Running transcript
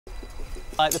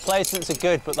Like, the placements are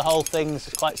good, but the whole thing's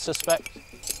quite suspect.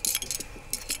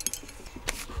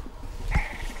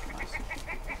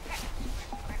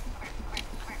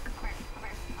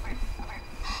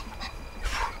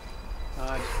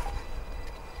 Nice.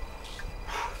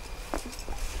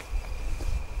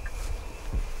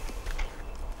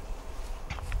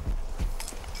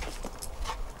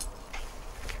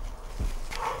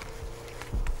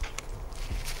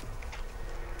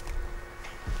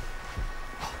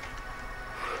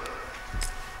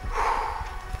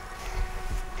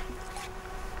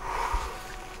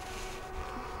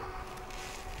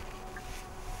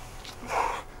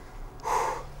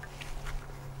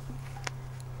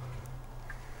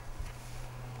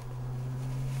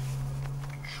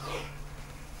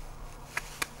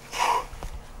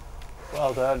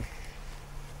 Well done.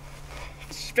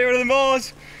 Spirit of the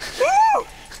moors! Woo!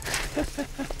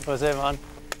 What's it, man?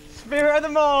 Spirit of the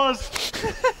moors!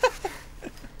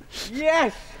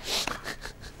 Yes!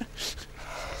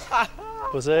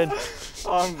 What's in?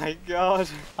 Oh my god.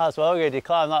 That's well good, you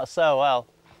climbed that so well.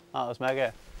 That was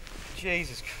mega.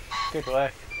 Jesus. Good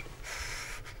work.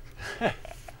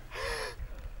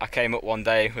 I came up one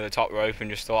day with a top rope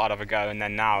and just thought I'd have a go, and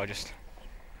then now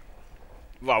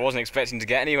well, I wasn't expecting to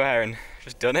get anywhere and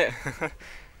just done it.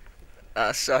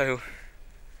 So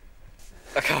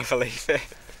I can't believe it.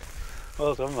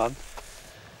 Well done, man.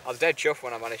 I was dead chuffed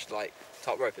when I managed to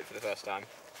top rope it for the first time.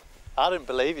 I didn't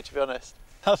believe you, to be honest.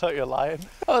 I thought you were lying.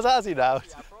 I was as you now.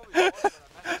 Yeah, I probably was.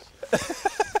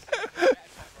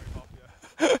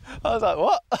 I was like,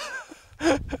 what?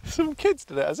 Some kid's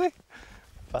did it, has he?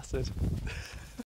 Bastard.